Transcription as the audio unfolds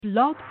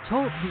Blog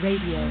Talk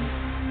Radio.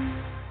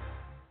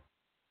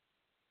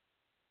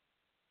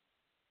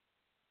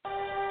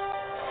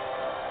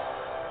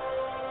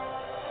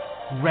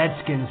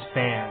 Redskins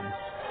fans,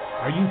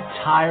 are you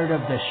tired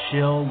of the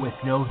shill with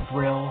no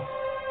thrill?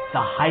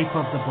 The hype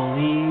of the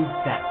believe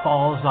that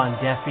falls on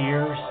deaf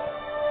ears?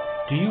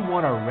 Do you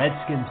want a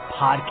Redskins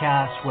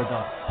podcast where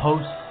the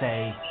hosts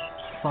say,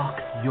 fuck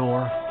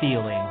your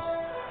feelings?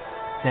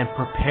 Then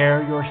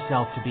prepare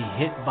yourself to be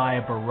hit by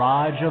a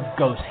barrage of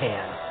ghost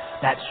hands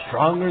that's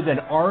stronger than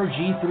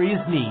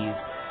RG3's knees.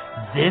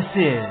 This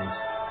is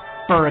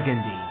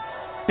Burgundy,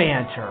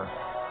 Banter,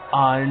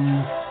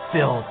 Unfiltered.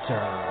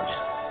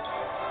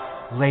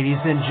 Ladies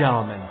and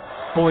gentlemen,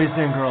 boys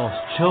and girls,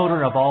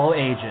 children of all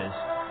ages,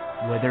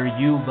 whether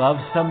you love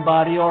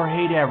somebody or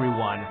hate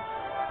everyone,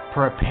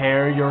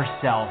 prepare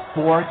yourself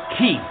for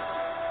Keith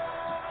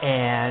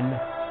and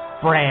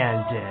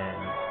Brandon.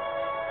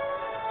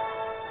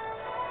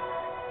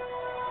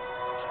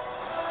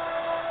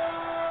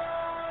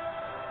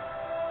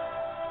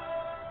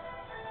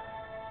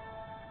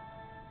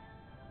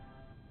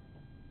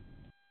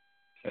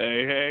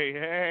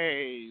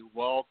 Hey,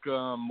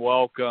 welcome.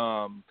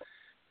 Welcome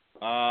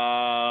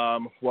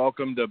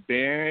to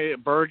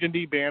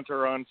Burgundy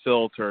Banter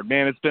Unfiltered.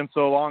 Man, it's been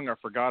so long, I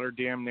forgot her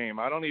damn name.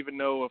 I don't even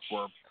know if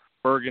we're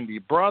Burgundy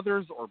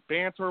Brothers or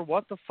Banter.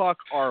 What the fuck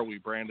are we,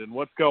 Brandon?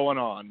 What's going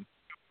on?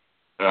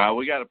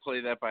 We got to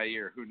play that by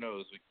ear. Who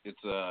knows?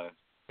 It's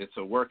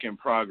a work in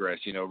progress.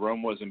 You know,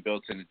 Rome wasn't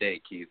built in a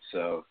day, Keith.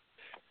 So,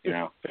 you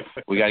know,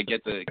 we got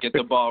to get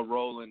the ball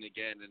rolling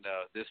again. And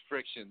this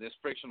friction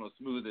will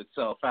smooth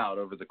itself out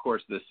over the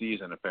course of the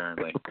season,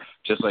 apparently,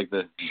 just like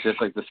the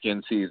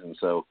skin season.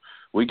 So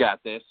we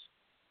got this.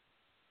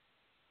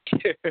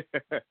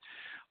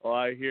 Well,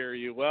 I hear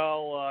you.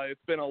 Well, it's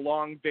been a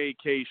long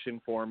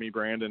vacation for me,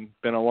 Brandon.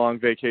 Been a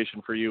long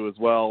vacation for you as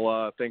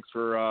well. Thanks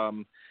for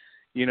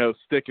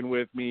sticking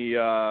with me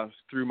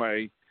through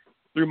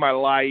my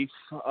life.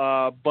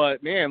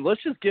 But man,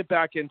 let's just get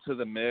back into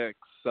the mix.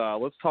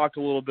 Let's talk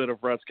a little bit of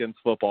Redskins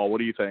football. What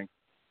do you think?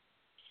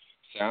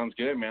 Sounds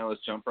good, man.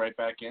 Let's jump right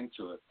back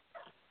into it.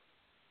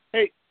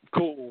 Hey,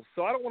 cool.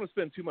 So I don't want to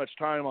spend too much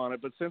time on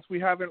it, but since we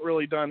haven't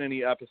really done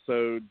any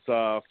episodes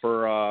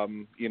for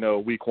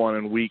week 1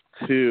 and week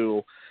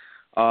 2,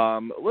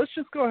 let's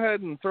just go ahead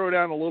and throw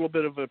down a little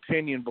bit of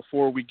opinion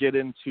before we get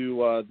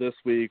into this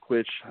week,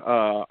 which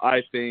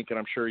I think, and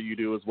I'm sure you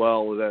do as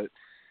well, that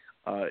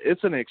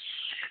it's an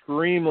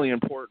extremely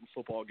important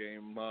football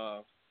game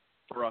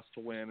for us to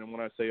win. And when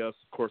I say us,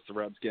 of course, the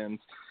Redskins,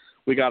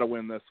 we got to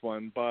win this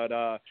one. But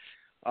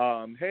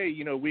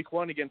hey, week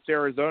 1 against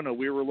Arizona,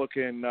 we were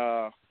looking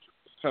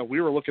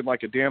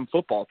like a damn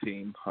football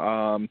team.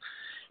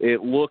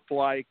 It looked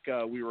like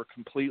we were a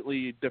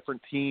completely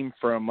different team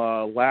from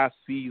last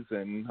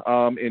season.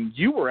 And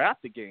you were at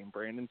the game,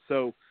 Brandon.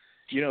 So,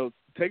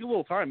 take a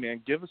little time,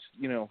 man. Give us,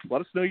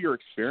 let us know your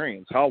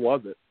experience. How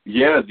was it?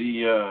 Yeah,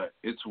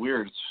 it's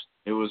weird.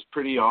 It was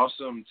pretty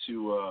awesome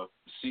to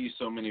see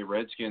so many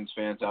Redskins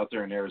fans out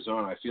there in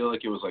Arizona. I feel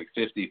like it was like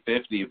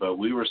 50-50, but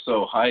we were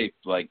so hyped.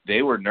 Like,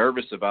 they were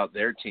nervous about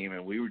their team,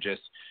 and we were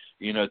just,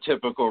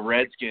 typical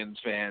Redskins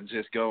fans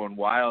just going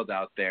wild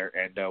out there.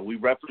 And we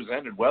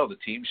represented well. The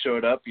team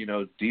showed up.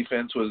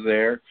 Defense was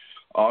there.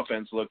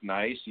 Offense looked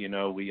nice.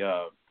 We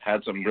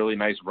had some really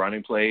nice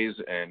running plays,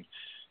 and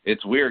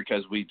it's weird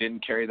because we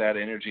didn't carry that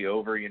energy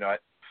over.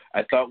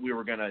 I thought we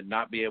were going to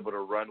not be able to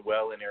run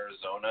well in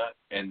Arizona,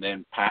 and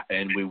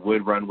we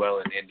would run well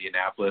in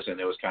Indianapolis, and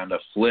it was kind of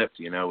flipped.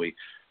 We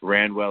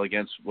ran well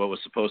against what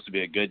was supposed to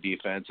be a good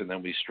defense, and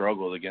then we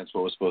struggled against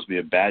what was supposed to be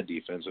a bad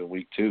defense in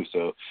week 2.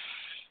 So,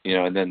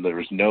 and then there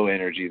was no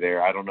energy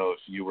there. I don't know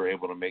if you were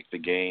able to make the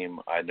game.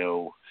 I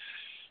know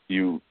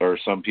you or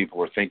some people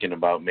were thinking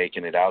about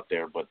making it out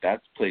there, but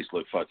that place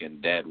looked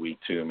fucking dead week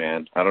 2,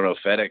 man. I don't know.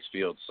 FedEx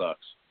Field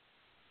sucks.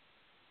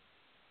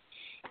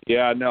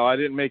 Yeah, no, I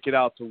didn't make it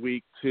out to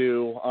week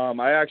 2.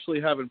 I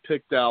actually haven't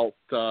picked out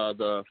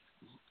the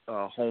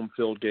home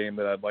field game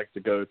that I'd like to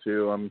go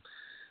to. I'm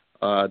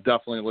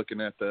definitely looking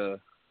at the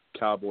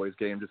Cowboys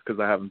game just because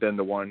I haven't been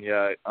to one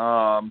yet.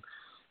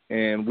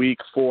 And week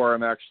 4,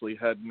 I'm actually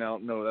heading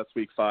out. No, that's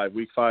week 5.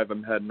 Week 5,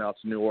 I'm heading out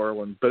to New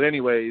Orleans. But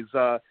anyways,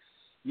 that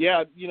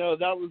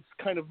was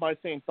kind of my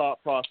same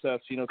thought process.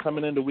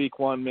 Coming into week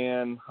 1,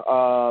 man,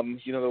 a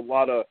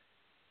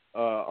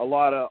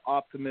lot of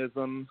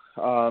optimism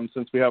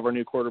since we have our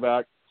new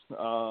quarterback,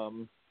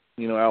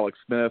 Alex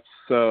Smith.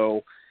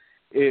 So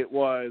it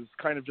was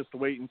kind of just a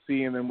wait and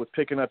see. And then with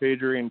picking up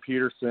Adrian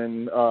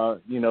Peterson,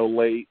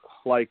 late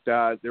like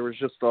that, there was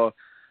just a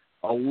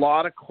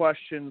lot of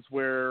questions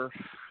where,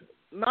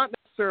 not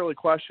necessarily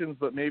questions,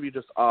 but maybe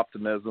just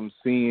optimism,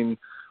 seeing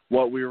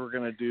what we were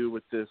going to do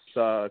with this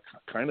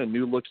kind of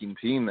new-looking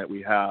team that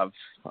we have,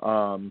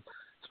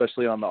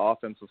 especially on the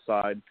offensive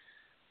side.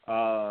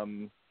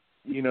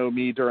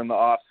 Me during the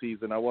off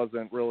season, I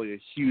wasn't really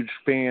a huge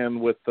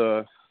fan with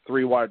the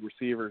 3 wide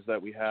receivers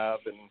that we have.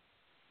 And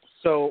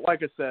so,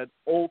 like I said,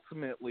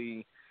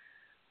 ultimately,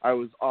 I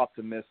was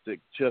optimistic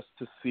just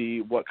to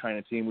see what kind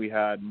of team we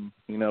had. And,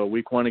 you know,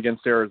 week 1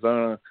 against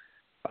Arizona,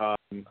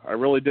 I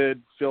really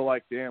did feel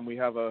like, damn, we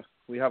have a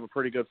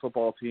pretty good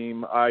football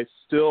team. I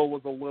still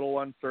was a little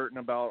uncertain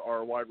about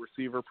our wide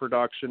receiver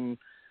production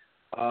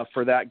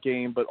for that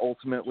game, but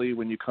ultimately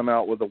when you come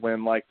out with a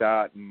win like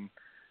that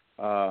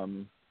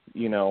and,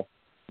 you know,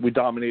 we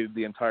dominated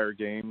the entire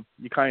game,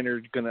 you kind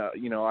of going to,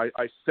 you know, I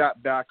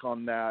sat back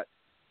on that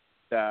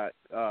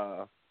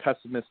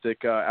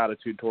pessimistic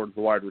attitude towards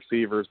the wide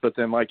receivers. But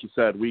then, like you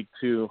said, week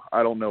 2,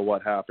 I don't know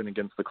what happened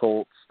against the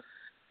Colts.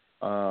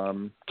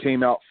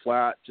 Came out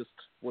flat,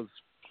 was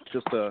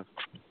a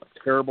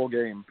terrible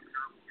game.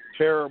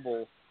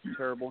 Terrible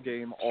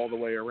game all the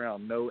way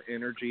around. No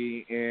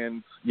energy.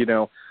 And, you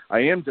know, I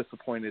am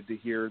disappointed to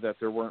hear that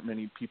there weren't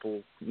many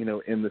people, you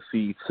know, in the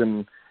seats.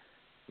 And,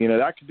 you know,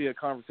 that could be a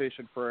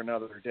conversation for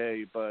another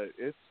day, but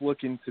it's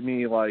looking to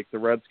me like the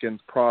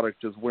Redskins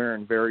product is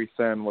wearing very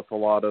thin with a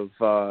lot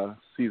of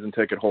season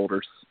ticket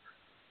holders.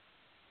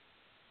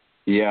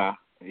 Yeah.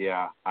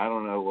 I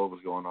don't know what was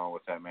going on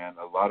with that, man.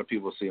 A lot of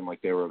people seemed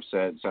like they were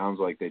upset. It sounds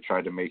like they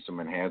tried to make some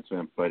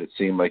enhancement, but it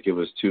seemed like it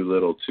was too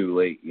little, too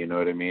late. You know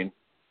what I mean?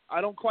 I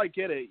don't quite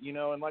get it, you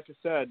know, and like I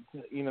said,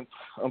 you know,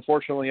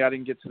 unfortunately I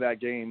didn't get to that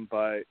game,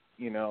 but,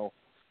 you know,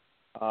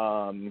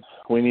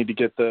 we need to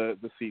get the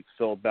seats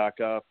filled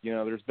back up. You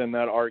know, there's been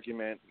that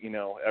argument, you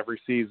know,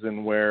 every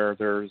season where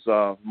there's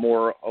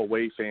more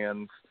away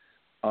fans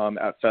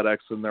at FedEx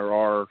than there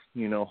are,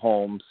 you know,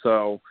 home.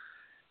 So,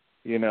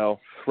 you know,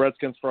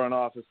 Redskins front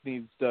office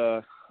needs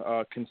to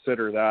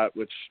consider that,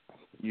 which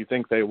you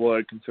think they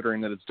would,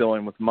 considering that it's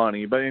dealing with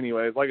money. But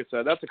anyways, like I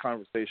said, that's a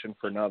conversation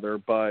for another.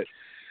 But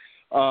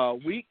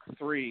week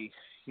 3,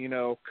 you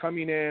know,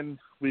 coming in,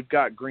 we've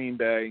got Green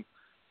Bay.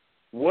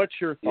 What's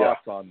your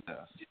thoughts on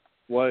this?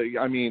 Lay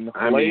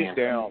it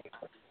down.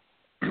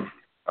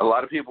 A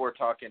lot of people were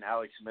talking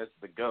Alex Smith,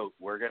 the GOAT.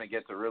 We're going to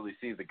get to really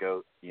see the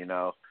GOAT, you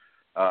know,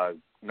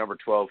 number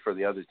 12 for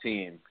the other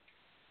team.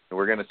 And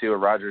we're going to see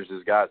what Rodgers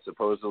has got.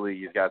 Supposedly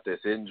he's got this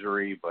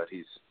injury, but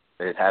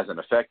it hasn't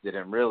affected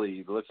him really.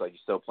 It looks like he's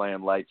still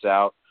playing lights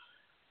out.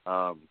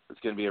 It's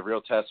going to be a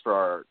real test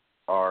for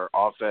our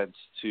offense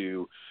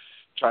to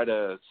try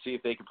to see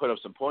if they can put up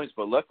some points.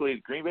 But luckily,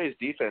 Green Bay's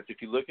defense,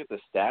 if you look at the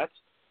stats,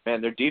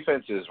 man, their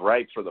defense is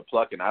ripe for the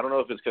pluck. And I don't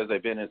know if it's because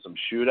they've been in some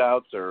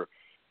shootouts or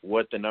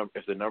what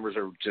if the numbers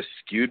are just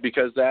skewed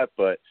because of that,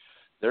 but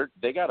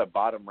they got a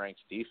bottom-ranked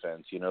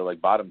defense, you know,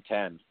 like bottom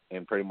 10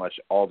 in pretty much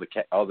all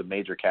the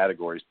major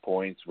categories: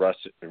 points,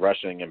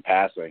 rushing, and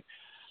passing.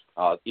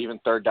 Even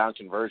third down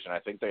conversion, I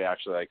think they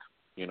actually, like,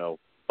 you know,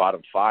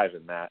 bottom 5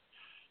 in that.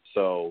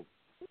 So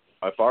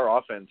if our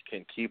offense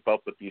can keep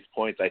up with these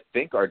points, I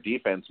think our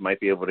defense might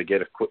be able to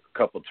get a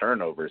couple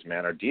turnovers,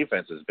 man. Our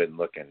defense has been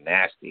looking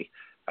nasty.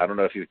 I don't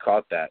know if you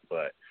caught that,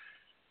 but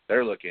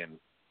they're looking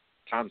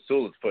 – Tom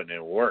Sula's putting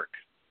in work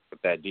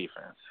with that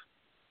defense.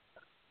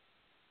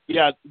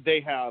 Yeah,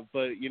 they have,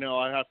 but, you know,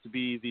 I have to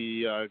be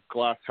the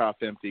glass half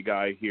empty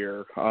guy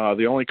here.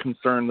 The only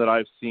concern that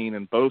I've seen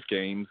in both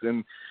games,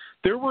 and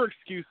there were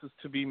excuses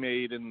to be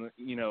made in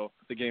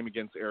the game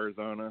against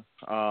Arizona,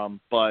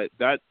 but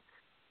that,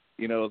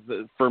 you know,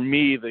 for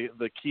me,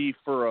 the key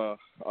for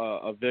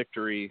a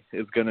victory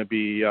is going to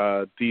be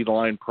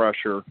D-line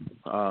pressure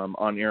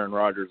on Aaron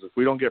Rodgers. If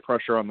we don't get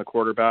pressure on the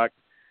quarterback,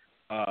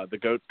 the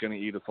GOAT's going to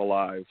eat us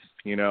alive,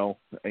 you know,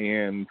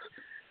 and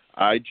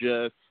I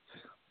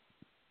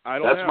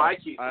don't know. That's my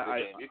key to the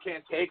game. You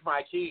can't take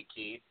my key,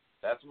 Keith.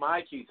 That's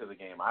my key to the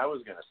game. I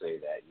was going to say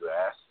that, you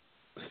ass.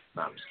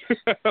 No, I'm just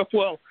kidding.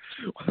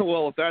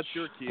 well, if that's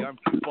your key, I'm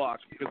too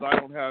fucked because I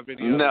don't have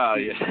any other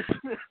keys.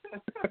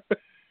 Yeah.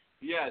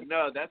 Yeah,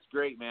 no, that's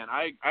great, man.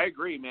 I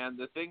agree, man.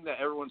 The thing that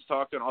everyone's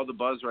talking, all the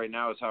buzz right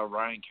now is how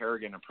Ryan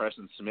Kerrigan and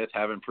Preston Smith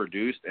haven't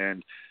produced,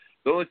 and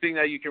the only thing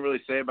that you can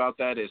really say about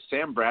that is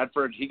Sam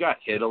Bradford, he got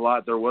hit a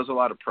lot. There was a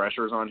lot of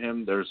pressures on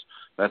him.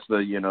 That's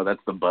the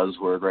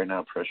buzzword right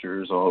now,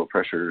 pressures. Oh,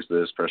 pressures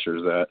this,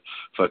 pressures that.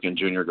 Fucking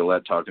Junior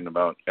Gillette talking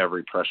about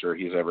every pressure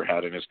he's ever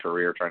had in his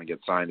career trying to get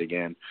signed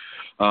again.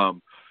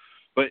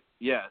 But,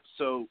 yeah,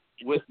 so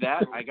with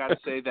that, I got to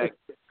say that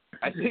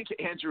I think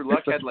Andrew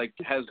Luck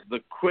has the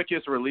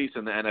quickest release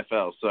in the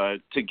NFL. So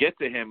to get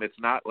to him, it's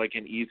not like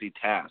an easy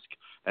task.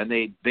 And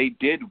they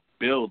did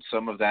build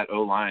some of that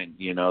O-line.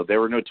 You know, they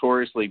were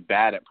notoriously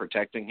bad at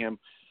protecting him,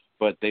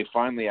 but they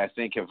finally, I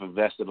think, have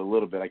invested a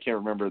little bit. I can't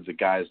remember the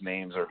guys'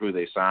 names or who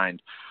they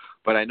signed,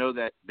 but I know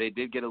that they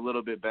did get a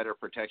little bit better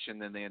protection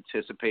than they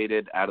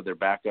anticipated out of their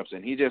backups.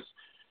 And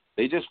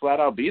they just flat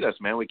out beat us,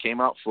 man. We came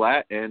out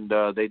flat, and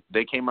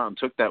they came out and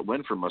took that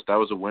win from us. That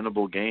was a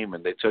winnable game,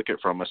 and they took it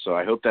from us. So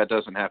I hope that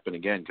doesn't happen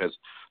again, because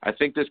I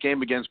think this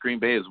game against Green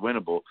Bay is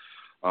winnable.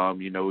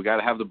 You know, we got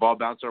to have the ball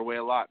bounce our way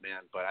a lot,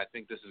 man. But I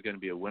think this is going to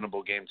be a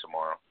winnable game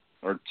tomorrow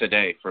or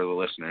today for the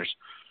listeners.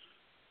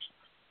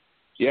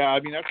 Yeah,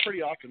 I mean, that's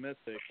pretty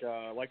optimistic.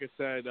 Like I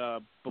said,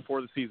 before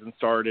the season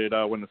started,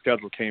 when the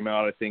schedule came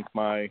out, I think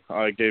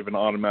I gave an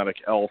automatic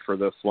L for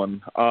this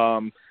one.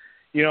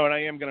 You know, and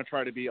I am going to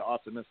try to be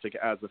optimistic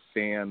as a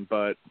fan,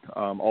 but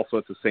also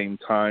at the same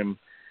time,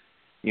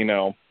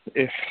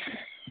 if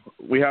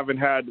we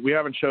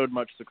haven't showed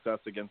much success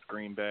against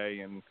Green Bay,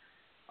 and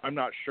I'm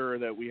not sure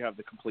that we have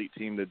the complete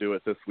team to do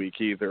it this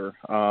week either.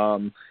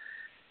 I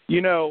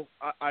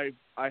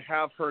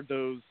have heard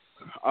those.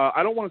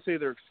 I don't want to say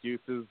they're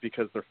excuses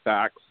because they're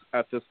facts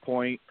at this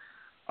point.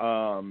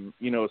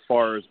 As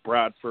far as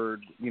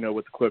Bradford,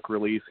 with the quick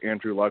release,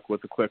 Andrew Luck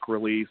with the quick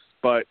release,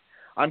 but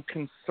I'm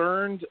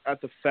concerned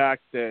at the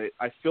fact that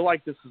I feel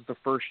like this is the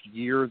first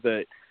year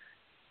that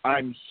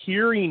I'm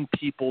hearing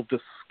people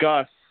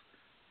discuss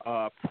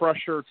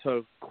pressure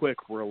to quick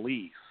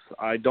release.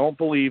 I don't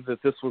believe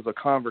that this was a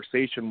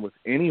conversation with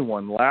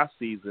anyone last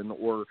season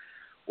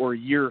or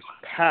years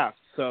past.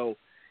 So,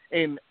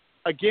 and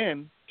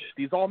again,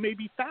 these all may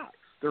be facts.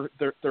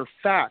 They're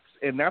facts,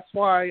 and that's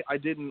why I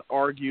didn't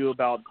argue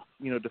about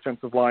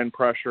defensive line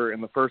pressure in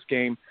the first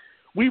game.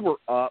 We were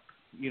up.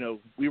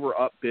 We were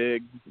up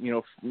big.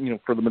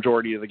 For the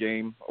majority of the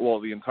game. Well,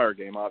 the entire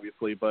game,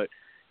 obviously, but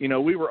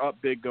we were up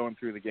big going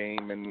through the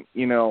game, and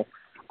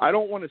I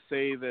don't want to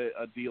say that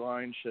a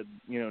D-line should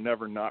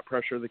never not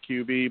pressure the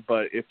QB,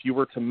 but if you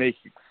were to make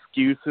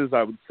excuses,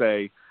 I would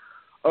say,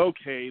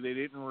 okay, they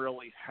didn't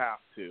really have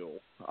to.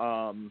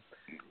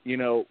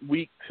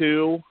 Week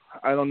 2,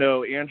 I don't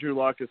know. Andrew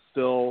Luck is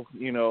still,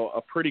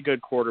 a pretty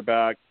good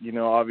quarterback.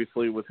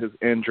 Obviously with his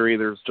injury,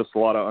 there's just a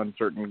lot of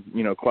uncertain,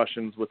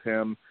 questions with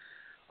him.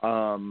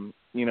 And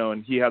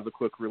he has a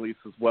quick release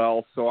as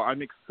well. So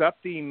I'm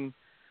accepting.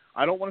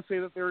 I don't want to say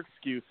that they're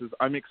excuses.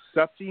 I'm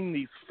accepting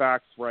these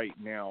facts right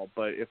now.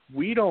 But if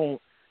we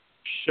don't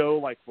show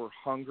like we're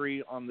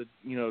hungry on the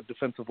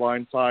defensive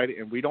line side,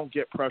 and we don't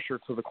get pressure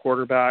to the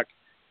quarterback,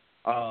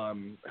 our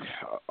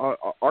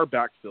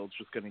backfield's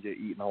just going to get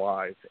eaten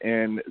alive,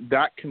 and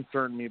that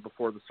concerned me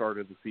before the start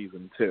of the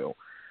season too.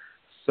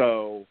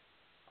 So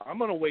I'm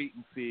going to wait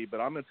and see,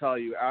 but I'm going to tell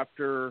you,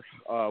 after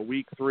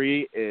week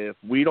 3, if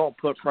we don't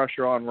put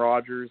pressure on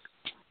Rodgers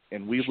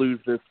and we lose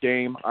this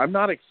game, I'm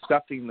not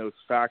accepting those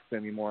facts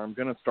anymore. I'm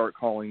going to start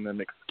calling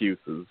them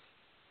excuses.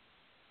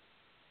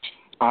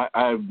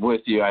 I'm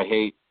with you. I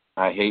hate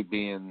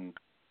being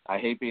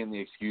the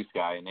excuse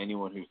guy, and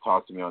anyone who's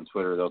talked to me on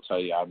Twitter, they'll tell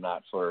you I'm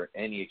not for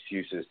any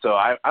excuses. So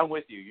I'm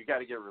with you. You got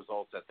to get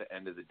results at the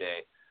end of the day,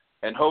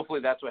 and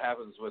hopefully that's what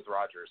happens with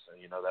Rodgers.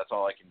 And that's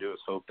all I can do is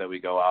hope that we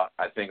go out.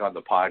 I think on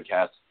the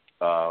podcast,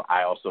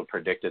 I also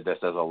predicted this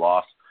as a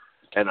loss,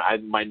 and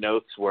my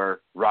notes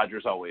were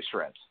Rodgers always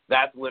shreds.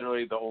 That's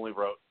literally the only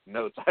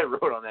notes I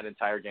wrote on that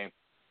entire game.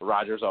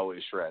 Rodgers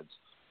always shreds.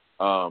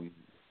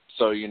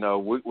 So we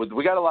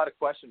got a lot of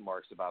question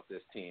marks about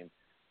this team.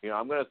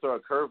 I'm going to throw a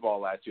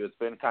curveball at you. It's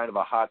been kind of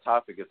a hot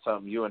topic. It's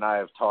something you and I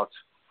have talked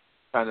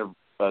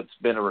it's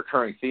been a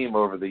recurring theme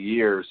over the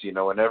years.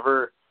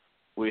 Whenever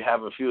we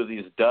have a few of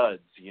these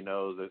duds,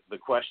 the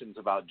questions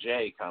about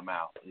Jay come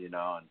out, and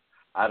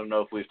I don't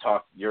know if we've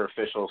talked your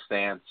official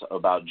stance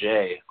about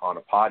Jay on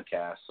a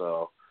podcast.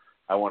 So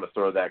I want to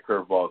throw that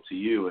curveball to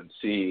you and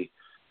see,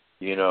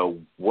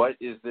 what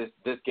is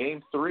this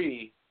game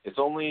 3? It's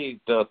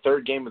only the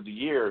third game of the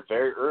year,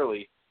 very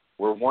early.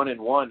 We're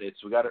 1-1.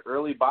 We got an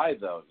early bye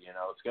though.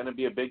 It's going to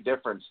be a big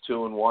difference,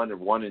 2-1 and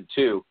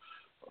 1-2.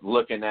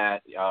 Looking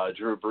at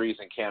Drew Brees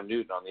and Cam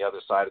Newton on the other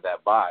side of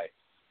that bye.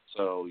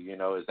 So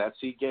is that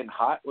seat getting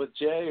hot with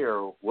Jay,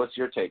 or what's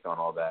your take on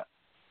all that?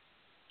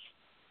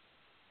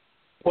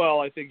 Well,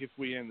 I think if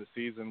we end the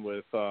season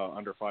with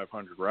under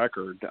 500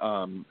 record,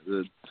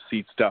 the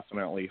seat's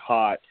definitely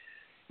hot.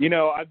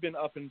 I've been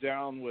up and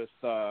down with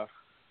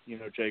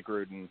Jay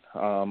Gruden.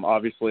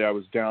 Obviously, I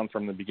was down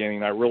from the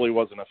beginning. I really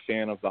wasn't a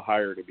fan of the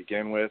hire to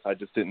begin with. I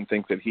just didn't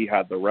think that he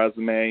had the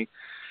resume.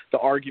 The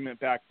argument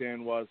back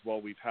then was,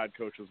 well, we've had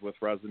coaches with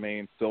resume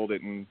and still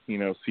didn't,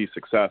 see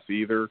success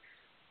either.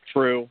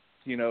 True,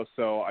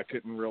 so I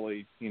couldn't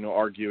really,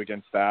 argue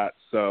against that.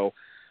 So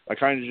I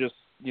kind of just,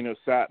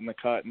 sat in the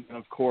cut. And,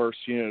 of course,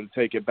 to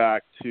take it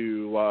back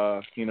to,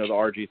 the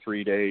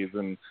RG3 days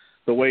and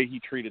the way he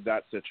treated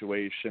that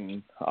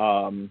situation,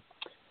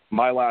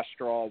 my last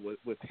straw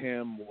with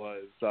him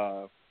was,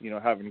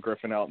 having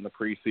Griffin out in the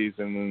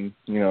preseason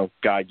and,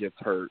 guy gets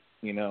hurt,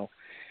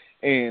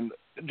 and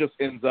just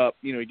ends up,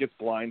 he gets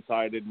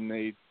blindsided and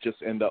they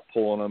just end up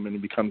pulling him and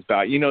he becomes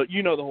bad.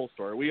 The whole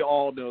story. We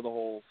all know the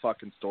whole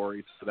fucking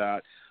story to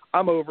that.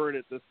 I'm over it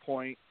at this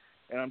point,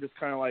 and I'm just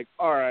kind of like,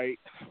 all right,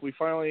 we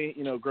finally,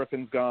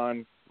 Griffin's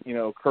gone,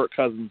 Kirk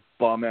Cousins'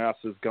 bum ass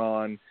is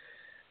gone.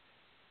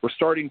 We're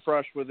starting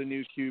fresh with a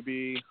new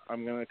QB.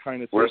 I'm going to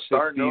kind of we're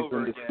starting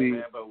over again,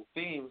 man. But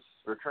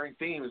recurring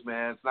themes,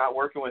 man. It's not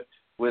working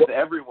with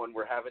everyone.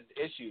 We're having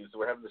issues.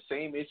 We're having the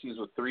same issues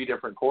with 3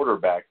 different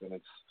quarterbacks, and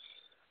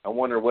I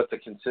wonder what the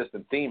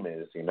consistent theme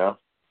is.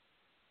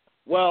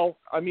 Well,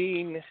 I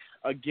mean,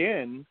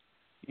 again,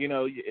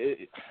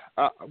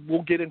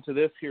 we'll get into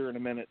this here in a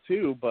minute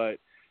too. But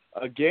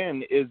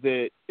again, is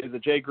it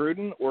Jay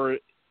Gruden or is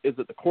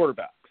it the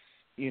quarterbacks?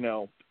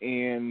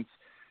 And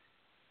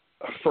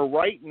for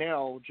right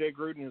now, Jay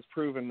Gruden has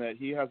proven that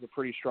he has a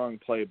pretty strong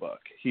playbook.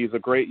 He's a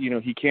great,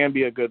 he can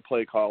be a good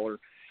play caller.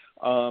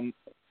 A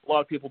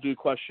lot of people do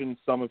question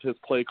some of his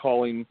play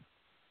calling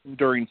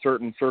during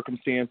certain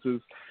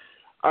circumstances.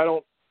 I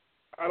don't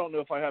know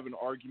if I have an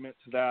argument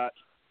to that.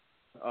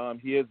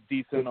 He is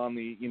decent on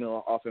the,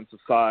 offensive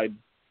side,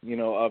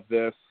 of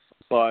this,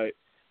 but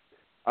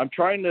I'm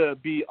trying to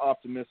be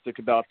optimistic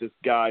about this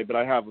guy, but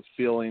I have a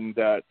feeling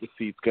that the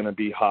seat's going to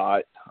be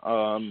hot,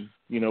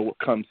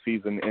 come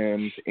season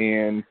end.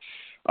 And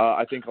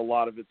I think a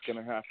lot of it's going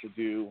to have to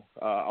do,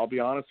 I'll be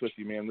honest with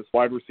you, man, this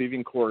wide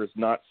receiving core is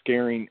not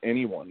scaring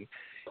anyone.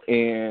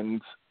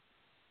 And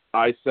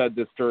I said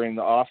this during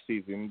the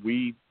offseason,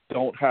 we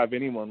don't have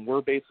anyone.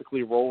 We're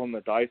basically rolling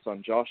the dice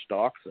on Josh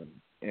Doxson.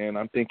 And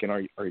I'm thinking,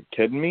 are you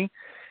kidding me?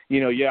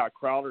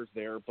 Crowder's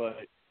there, but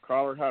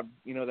Crowder had,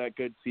 that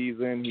good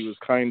season. He was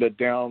kind of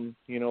down,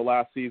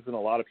 last season. A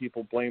lot of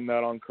people blame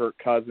that on Kirk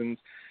Cousins.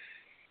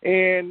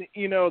 And,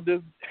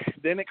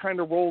 then it kind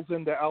of rolls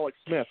into Alex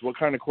Smith. What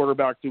kind of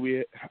quarterback do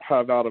we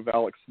have out of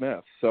Alex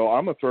Smith? So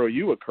I'm going to throw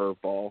you a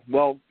curveball.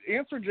 Well,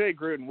 answer Jay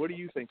Gruden. What do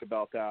you think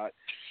about that?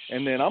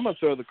 And then I'm going to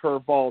throw the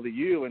curveball to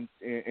you,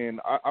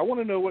 and I want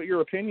to know what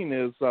your opinion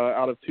is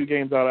out of 2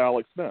 games out of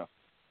Alex Smith.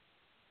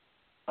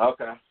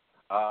 Okay.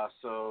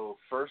 So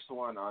first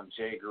one on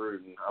Jay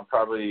Gruden. I'm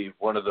probably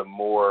one of the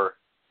more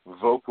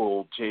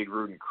vocal Jay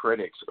Gruden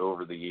critics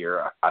over the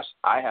year.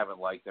 I haven't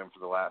liked him for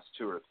the last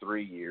 2 or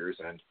 3 years,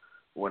 and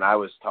when I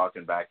was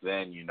talking back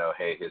then,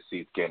 hey, his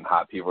seat's getting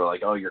hot. People were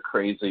like, oh, you're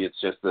crazy.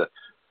 It's just the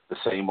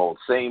same old,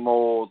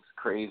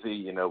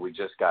 crazy. We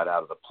just got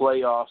out of the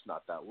playoffs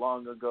not that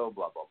long ago,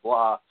 blah, blah,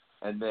 blah.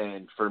 And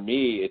then for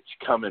me, it's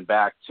coming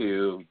back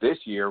to this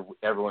year.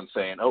 Everyone's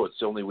saying, oh, it's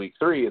only week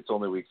 3,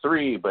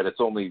 but it's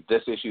only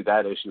this issue,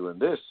 that issue, and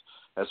this.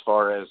 As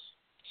far as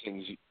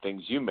things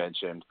you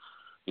mentioned,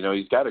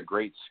 he's got a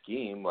great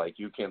scheme. Like,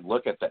 you can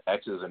look at the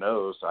X's and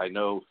O's. I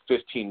know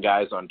 15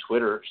 guys on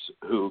Twitter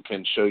who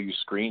can show you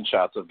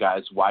screenshots of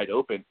guys wide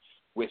open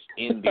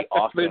within the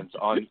offense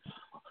on –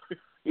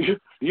 you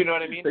know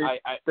what I mean?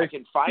 I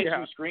can find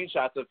you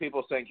screenshots of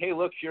people saying, hey,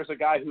 look, here's a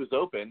guy who's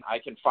open. I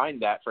can find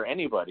that for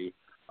anybody.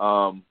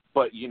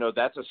 But,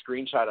 that's a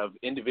screenshot of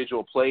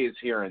individual plays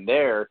here and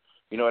there.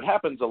 It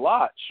happens a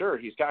lot. Sure,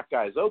 he's got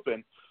guys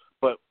open.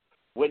 But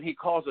when he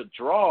calls a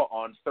draw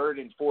on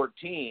 3rd and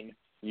 14,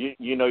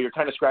 you're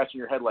kind of scratching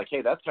your head like,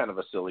 hey, that's kind of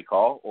a silly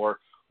call. Or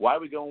why are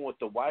we going with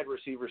the wide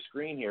receiver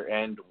screen here?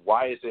 And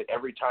why is it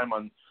every time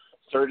on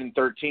 3rd and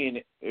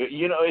 13?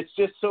 It's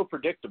just so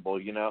predictable,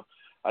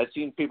 I've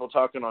seen people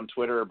talking on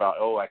Twitter about,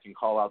 I can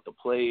call out the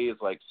plays,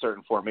 like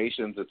certain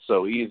formations. It's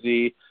so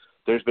easy.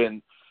 There's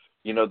been,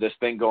 this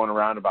thing going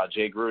around about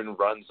Jay Gruden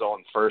runs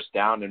on 1st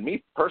down. And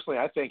me personally,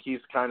 I think he's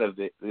kind of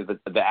the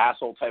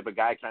asshole type of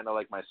guy, kind of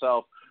like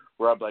myself,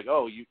 where I'm like,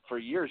 for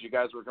years you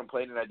guys were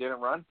complaining I didn't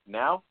run.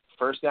 Now,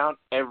 1st down,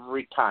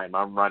 every time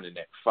I'm running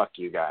it. Fuck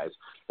you guys.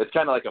 It's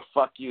kind of like a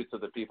fuck you to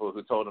the people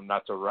who told him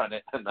not to run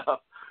it enough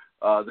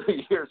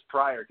the years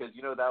prior, because,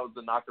 that was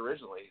the knock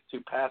originally.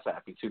 Too pass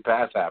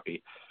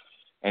happy.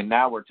 And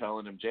now we're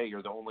telling him, Jay,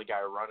 you're the only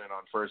guy running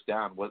on 1st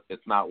down.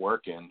 It's not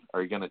working.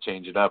 Are you going to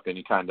change it up? And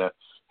he kind of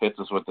hits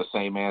us with the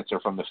same answer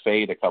from the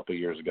fade a couple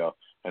years ago,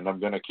 and I'm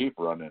going to keep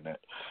running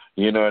it.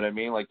 You know what I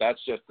mean? Like,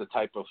 that's just the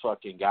type of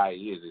fucking guy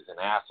he is. He's an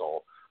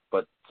asshole.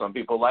 But some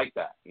people like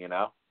that,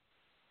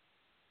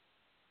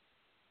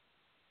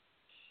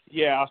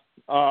 Yeah,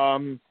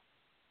 I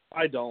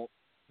don't.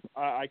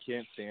 I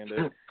can't stand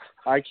it.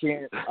 I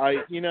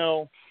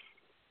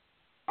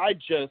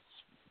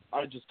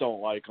just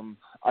don't like him.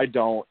 I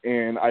don't,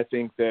 and I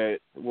think that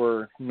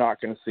we're not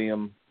going to see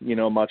him,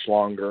 much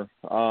longer.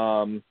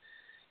 For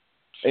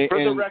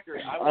the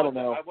record, I don't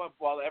know.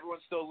 While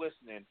everyone's still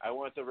listening, I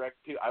want the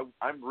record.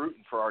 I'm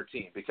rooting for our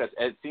team, because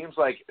it seems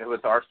like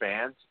with our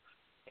fans,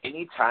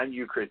 anytime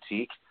you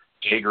critique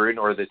Jay Gruden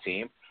or the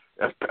team,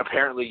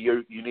 apparently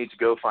you need to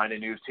go find a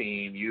new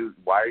team.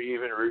 Why are you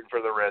even rooting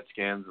for the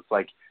Redskins? It's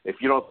like, if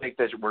you don't think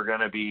that we're going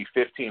to be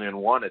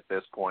 15-1 at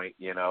this point,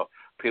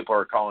 people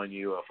are calling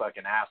you a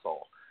fucking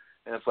asshole.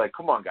 And it's like,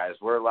 come on, guys,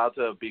 we're allowed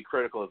to be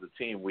critical of the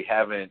team. We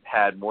haven't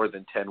had more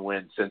than 10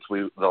 wins since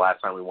the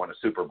last time we won a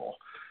Super Bowl.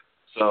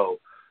 So,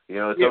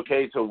 it's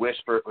okay to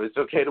it's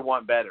okay to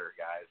want better,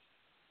 guys.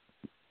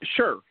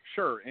 Sure.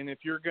 And if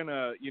you're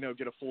gonna,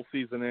 get a full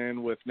season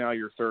in with now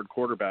your 3rd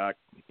quarterback,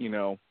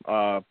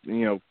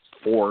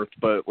 4th,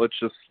 but let's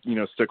just,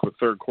 stick with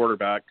 3rd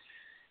quarterback,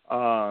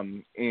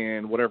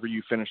 and whatever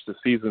you finish the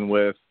season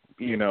with,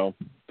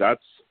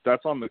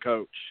 that's on the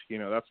coach.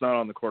 That's not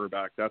on the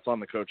quarterback. That's on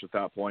the coach at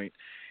that point.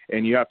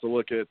 And you have to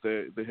look at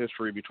the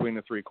history between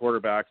the 3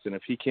 quarterbacks, and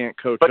if he can't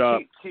coach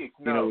up, Keith,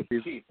 no,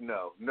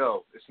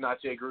 it's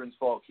not Jay Gruden's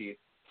fault, Keith.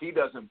 He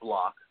doesn't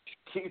block.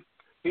 Keith,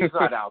 he's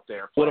not out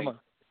there playing.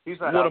 He's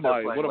not out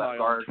there playing left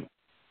guard.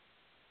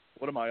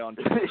 What am I on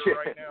Twitter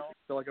right now? I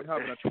feel like I'm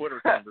having a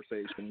Twitter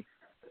conversation.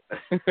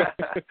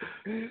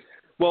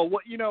 Well,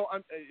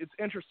 it's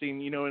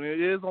interesting, and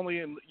it is only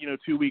in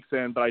 2 weeks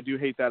in, but I do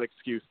hate that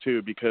excuse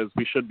too, because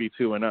we should be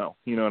 2-0.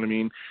 You know what I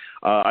mean?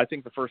 I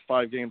think the first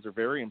 5 games are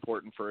very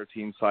important for a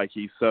team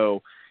psyche.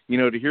 So,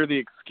 to hear the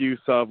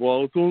excuse of,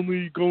 well, it's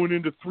only going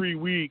into 3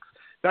 weeks,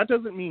 that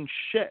doesn't mean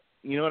shit.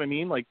 You know what I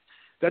mean? Like,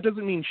 that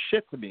doesn't mean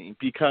shit to me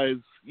because,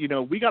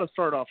 we got to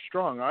start off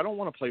strong. I don't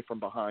want to play from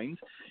behind,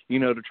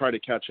 to try to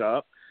catch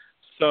up.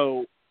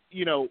 So,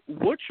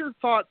 what's your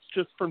thoughts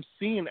just from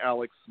seeing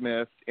Alex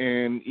Smith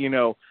and,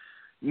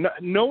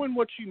 knowing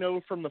what you know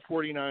from the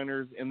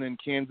 49ers and then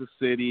Kansas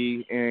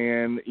City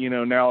and,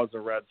 now as a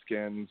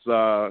Redskins,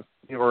 or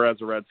as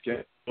a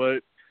Redskin,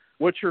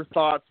 what's your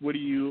thoughts? What do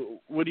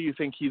you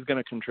think he's going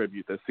to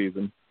contribute this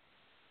season?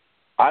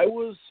 I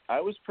was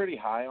pretty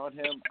high on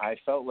him. I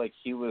felt like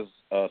he was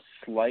a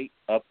slight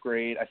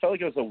upgrade. I felt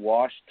like it was a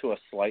wash to a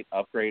slight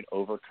upgrade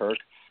over Kirk,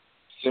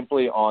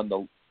 simply on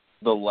the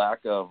lack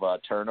of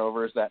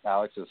turnovers that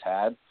Alex has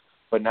had.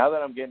 But now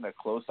that I'm getting a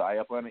close eye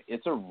up on it,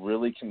 it's a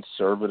really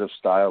conservative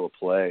style of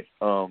play.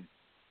 I'm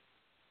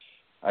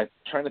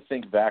trying to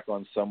think back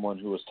on someone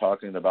who was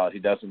talking about he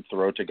doesn't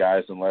throw to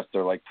guys unless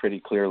they're like pretty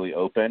clearly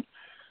open.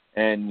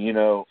 And,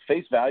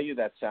 face value,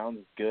 that sounds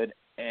good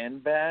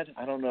and bad.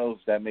 I don't know if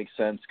that makes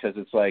sense because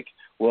it's like,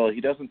 well,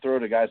 he doesn't throw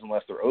to guys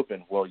unless they're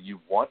open. Well, you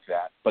want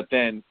that. But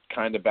then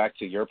kind of back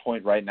to your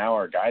point right now,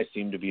 our guys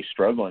seem to be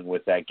struggling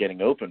with that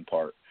getting open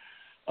part.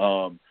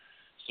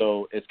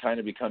 So it's kind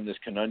of become this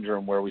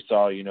conundrum where we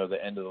saw,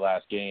 the end of the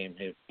last game,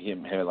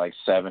 him had like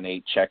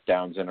 7-8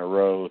 checkdowns in a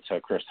row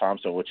to Chris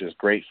Thompson, which is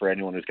great for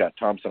anyone who's got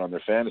Thompson on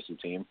their fantasy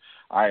team.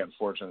 I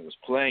unfortunately was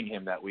playing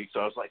him that week,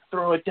 so I was like,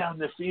 throw it down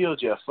the field,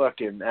 you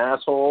fucking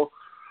asshole.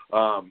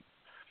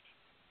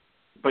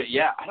 But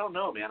yeah, I don't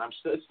know, man.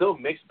 It's still a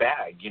mixed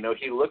bag.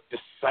 He looked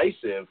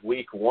decisive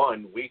week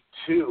 1. Week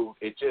 2,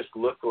 it just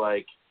looked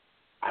like,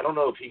 I don't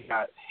know if he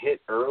got hit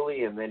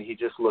early and then he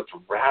just looked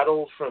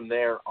rattled from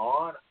there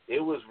on. It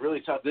was really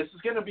tough. This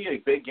is going to be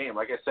a big game.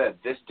 Like I said,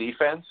 this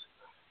defense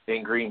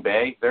in Green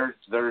Bay, they're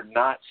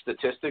not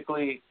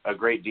statistically a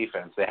great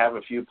defense. They have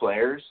a few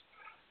players,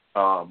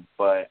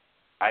 but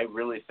I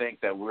really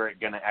think that we're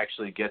going to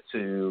actually get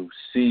to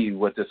see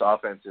what this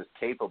offense is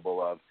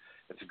capable of.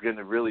 It's going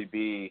to really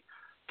be,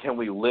 can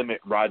we limit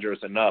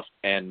Rodgers enough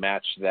and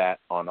match that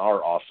on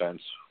our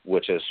offense,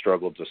 which has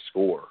struggled to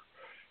score?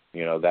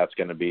 That's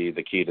going to be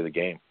the key to the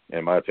game,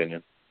 in my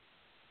opinion.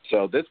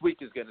 So this week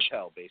is going to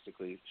tell,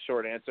 basically.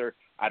 Short answer,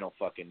 I don't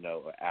fucking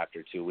know.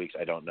 After 2 weeks,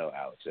 I don't know,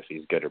 Alex, if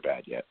he's good or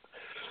bad yet.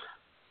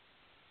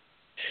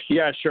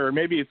 Yeah, sure.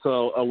 Maybe it's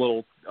a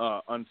little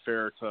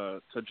unfair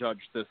to judge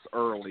this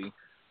early,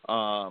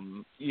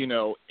 and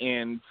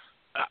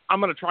I'm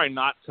going to try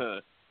not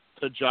to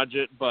judge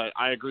it, but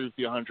I agree with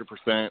you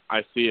 100%.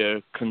 I see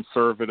a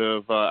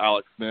conservative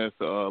Alex Smith,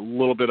 a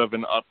little bit of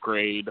an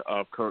upgrade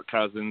of Kirk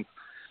Cousins.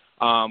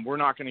 We're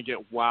not going to get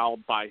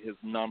wowed by his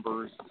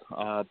numbers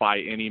by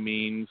any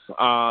means.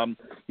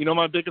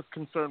 My biggest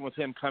concern with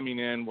him coming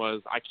in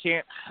was I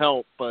can't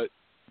help but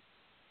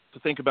to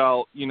think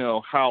about,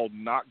 how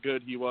not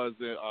good he was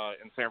in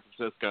San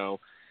Francisco.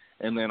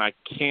 And then I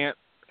can't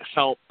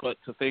help but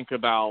to think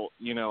about,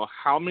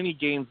 how many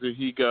games did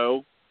he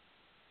go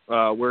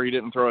where he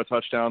didn't throw a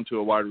touchdown to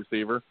a wide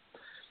receiver?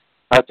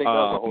 I think that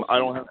was the whole season, I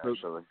don't have to.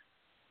 Actually.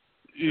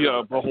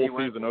 Yeah, the whole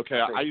season. Okay,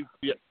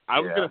 I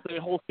was going to say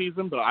whole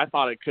season, but I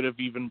thought it could have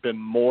even been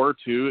more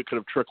too. It could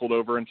have trickled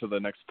over into the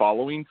next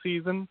following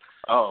season.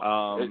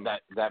 Oh,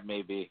 that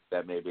may be.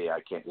 I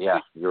can't. Yeah,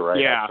 you're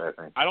right. Yeah,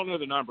 I don't know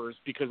the numbers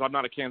because I'm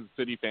not a Kansas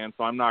City fan,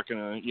 so I'm not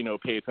going to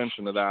pay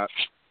attention to that.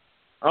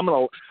 I'm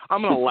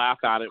gonna laugh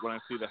at it when I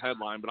see the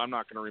headline, but I'm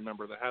not going to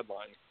remember the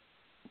headline.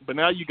 But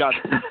now you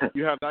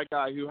have that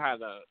guy who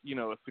had a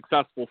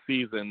successful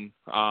season,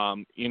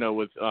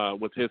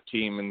 with his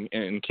team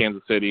in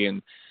Kansas City,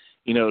 and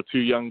 2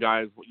 young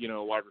guys,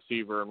 wide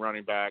receiver and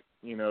running back,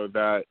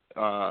 that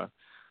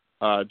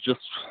just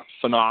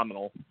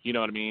phenomenal. You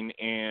know what I mean?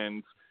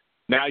 And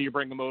now you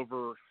bring them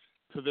over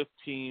to this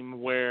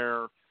team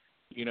where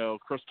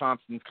Chris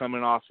Thompson's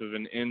coming off of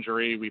an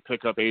injury. We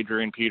pick up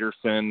Adrian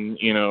Peterson,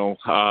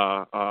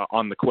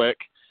 on the quick.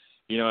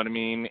 You know what I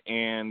mean?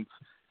 And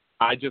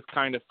I just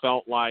kind of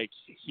felt like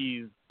if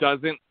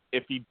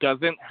he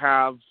doesn't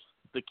have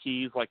the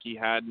keys like he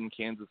had in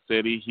Kansas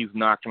City, he's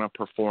not going to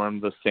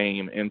perform the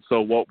same. And so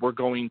what we're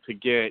going to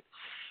get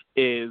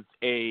is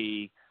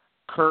a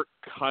Kirk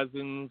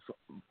Cousins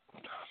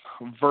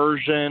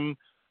version,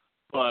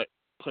 but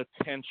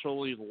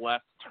potentially less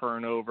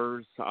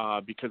turnovers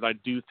because I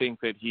do think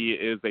that he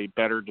is a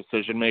better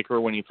decision maker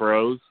when he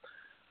throws.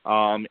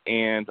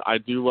 And I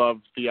do love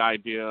the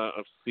idea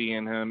of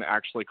seeing him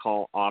actually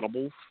call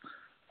audibles.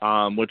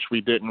 Which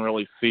we didn't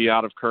really see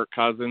out of Kirk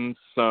Cousins.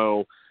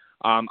 So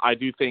I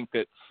do think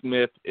that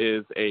Smith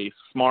is a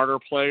smarter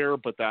player,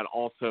 but that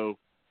also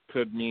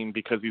could mean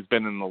because he's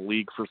been in the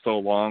league for so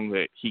long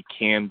that he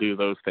can do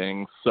those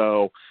things.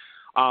 So,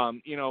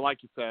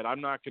 like you said,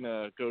 I'm not going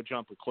to go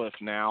jump a cliff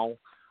now.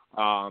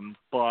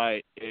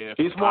 But if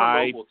he's more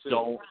I mobile too,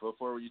 don't,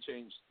 before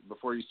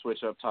you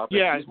switch up topics,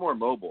 yeah, he's more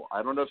mobile.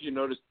 I don't know if you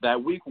noticed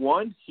that week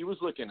 1, he was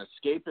looking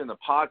escape in the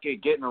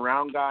pocket, getting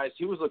around guys.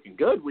 He was looking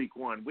good week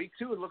 1. Week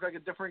 2, it looked like a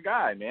different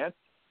guy, man.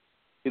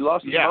 He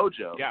lost his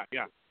mojo. Yeah.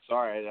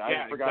 Sorry,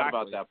 I forgot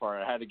about that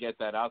part. I had to get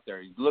that out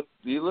there. He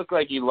looked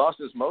like he lost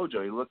his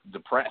mojo. He looked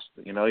depressed.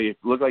 He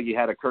looked like he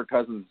had a Kirk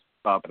Cousins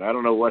Stop it. I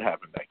don't know what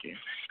happened that game.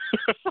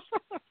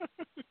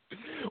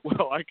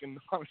 Well, I can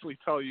honestly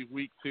tell you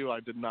week 2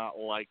 I did not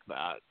like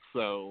that.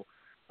 So,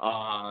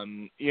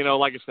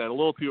 like I said, a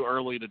little too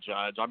early to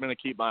judge. I'm going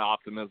to keep my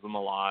optimism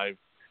alive.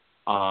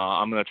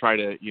 I'm going to try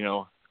to,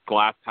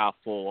 glass half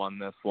full on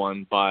this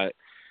one. But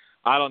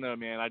I don't know,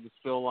 man. I just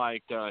feel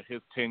like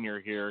his tenure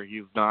here,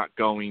 he's not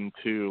going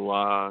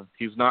to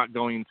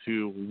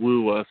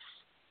woo us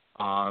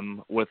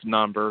with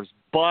numbers.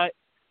 But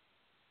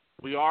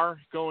we are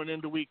going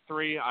into week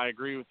 3. I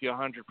agree with you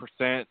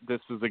 100%.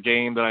 This is a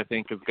game that I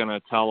think is going to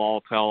tell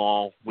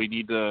all. We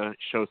need to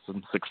show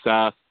some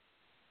success.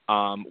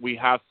 We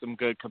have some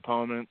good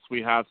components.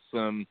 We have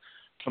some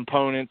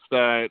components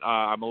that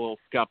I'm a little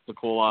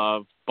skeptical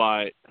of,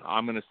 but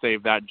I'm going to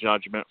save that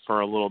judgment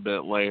for a little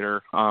bit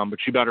later. But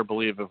you better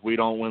believe if we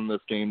don't win this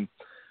game,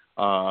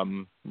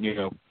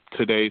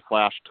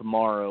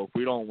 today/tomorrow, if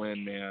we don't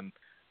win, man,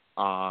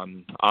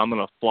 I'm going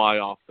to fly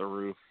off the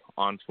roof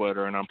on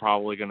Twitter, and I'm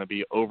probably going to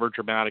be over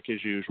dramatic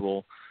as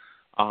usual.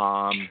 But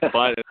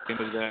at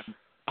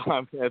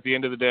the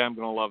end of the day, I'm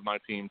going to love my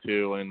team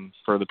too. And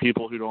for the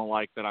people who don't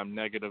like that I'm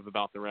negative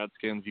about the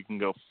Redskins, you can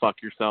go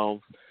fuck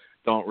yourselves.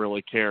 Don't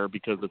really care,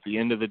 because at the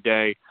end of the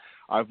day,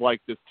 I've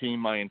liked this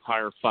team my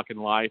entire fucking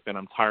life, and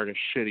I'm tired of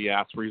shitty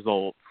ass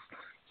results.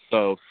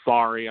 So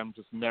sorry, I'm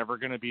just never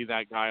going to be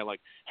that guy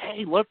like,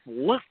 hey, let's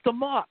lift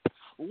them up.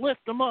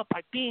 Lift them up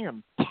by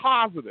being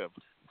positive.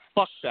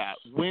 Fuck that.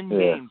 Win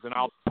games and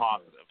I'll be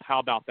positive. How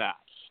about that?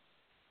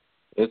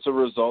 It's a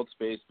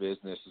results-based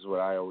business is what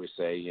I always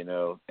say,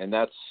 and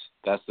that's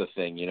the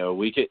thing.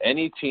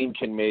 Any team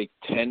can make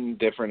 10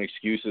 different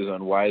excuses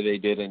on why they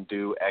didn't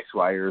do X,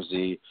 Y, or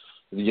Z.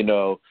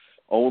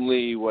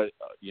 Only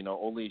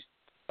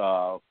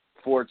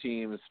 4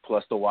 teams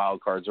plus the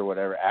wild cards or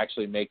whatever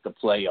actually make the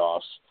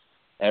playoffs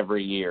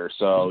every year.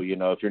 So,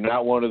 if you're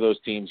not one of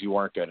those teams, you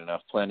weren't good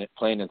enough, plain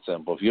and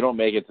simple. If you don't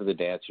make it to the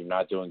dance, you're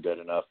not doing good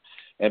enough.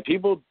 And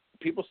people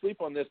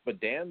sleep on this, but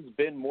Dan's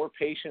been more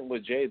patient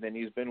with Jay than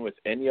he's been with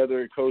any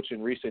other coach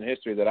in recent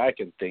history that I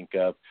can think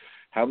of.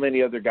 How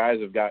many other guys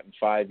have gotten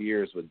 5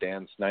 years with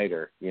Dan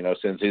Snyder,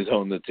 since he's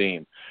owned the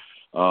team?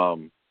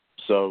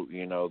 So,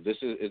 this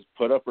is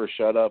put up or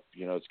shut up.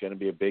 It's going to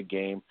be a big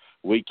game.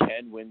 We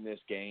can win this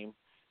game.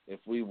 If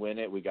we win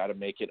it, we got to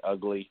make it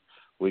ugly.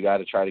 We got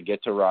to try to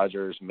get to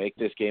Rogers, make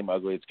this game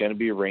ugly. It's going to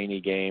be a rainy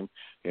game.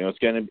 It's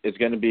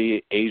going to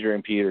be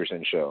Adrian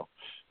Peterson show.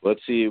 Let's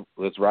see.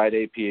 Let's ride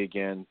AP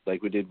again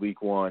like we did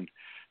week 1.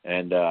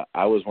 And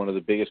I was one of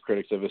the biggest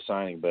critics of his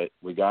signing, but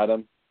we got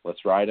him.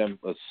 Let's ride him.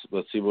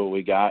 Let's see what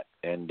we got,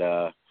 and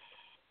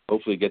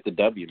hopefully get the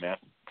W, man.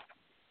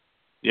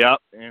 Yep,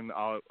 and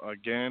I'll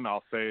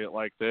say it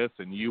like this,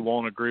 and you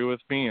won't agree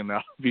with me, and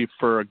that'll be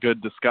for a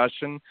good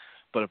discussion.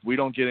 But if we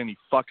don't get any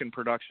fucking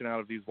production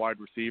out of these wide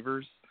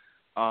receivers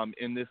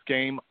in this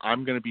game,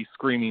 I'm going to be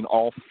screaming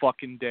all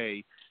fucking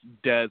day,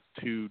 Dez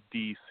to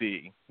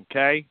DC.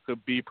 Okay? So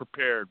be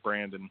prepared,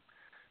 Brandon.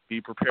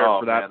 Be prepared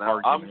for that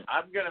argument.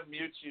 I'm going to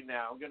mute you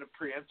now. I'm going to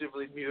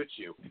preemptively mute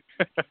you.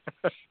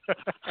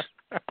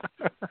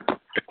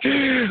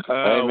 Hey,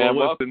 man,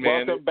 welcome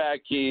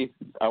back, Keith.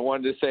 I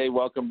wanted to say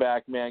welcome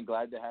back, man.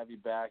 Glad to have you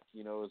back.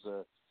 It was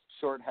a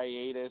short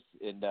hiatus,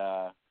 and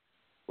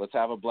let's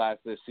have a blast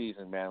this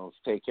season, man. Let's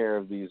take care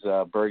of these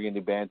Burgundy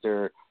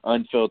Banter,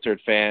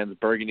 Unfiltered fans,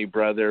 Burgundy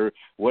Brother,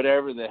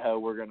 whatever the hell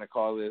we're going to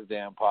call this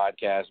damn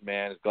podcast,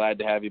 man. It's glad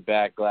to have you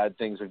back. Glad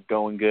things are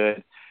going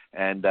good,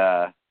 and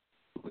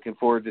looking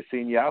forward to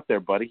seeing you out there,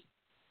 buddy.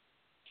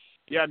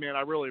 Yeah, man,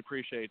 I really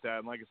appreciate that.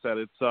 And like I said,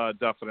 it's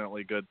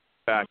definitely good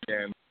back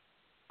in.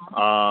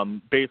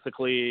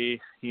 Basically,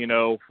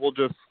 we'll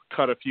just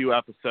cut a few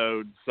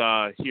episodes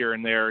here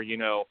and there,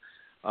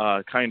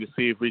 kind of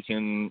see if we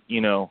can,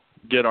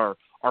 get our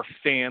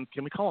fans.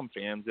 Can we call them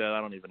fans? Yeah,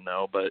 I don't even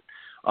know, but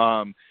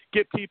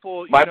get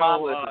people. My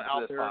mom listens out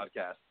to this there.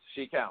 podcast.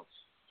 She counts.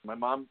 My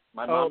mom is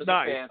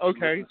nice. a fan. She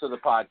okay. listens to the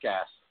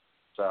podcast.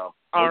 So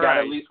all we got right.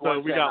 at least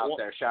one fan out one,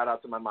 there. Shout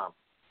out to my mom.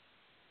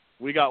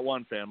 We got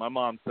one fan. My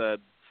mom said,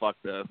 "Fuck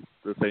this.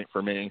 This ain't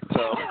for me."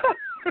 So.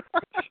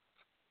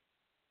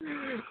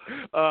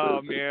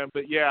 Oh, man.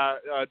 But, yeah,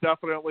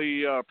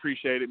 definitely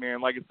appreciate it, man.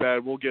 Like I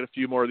said, we'll get a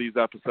few more of these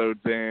episodes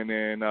in,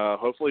 and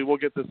hopefully we'll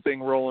get this thing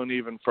rolling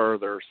even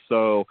further.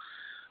 So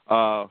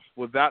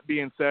with that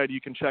being said, you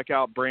can check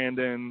out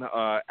Brandon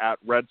at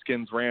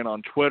Redskins Ran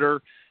on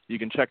Twitter. You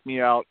can check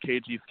me out,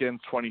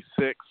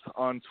 KGSkins26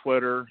 on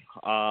Twitter.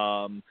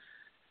 And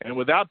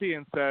with that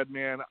being said,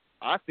 man,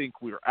 I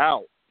think we're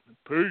out.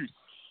 Peace.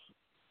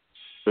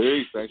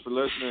 Peace. Thanks for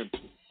listening.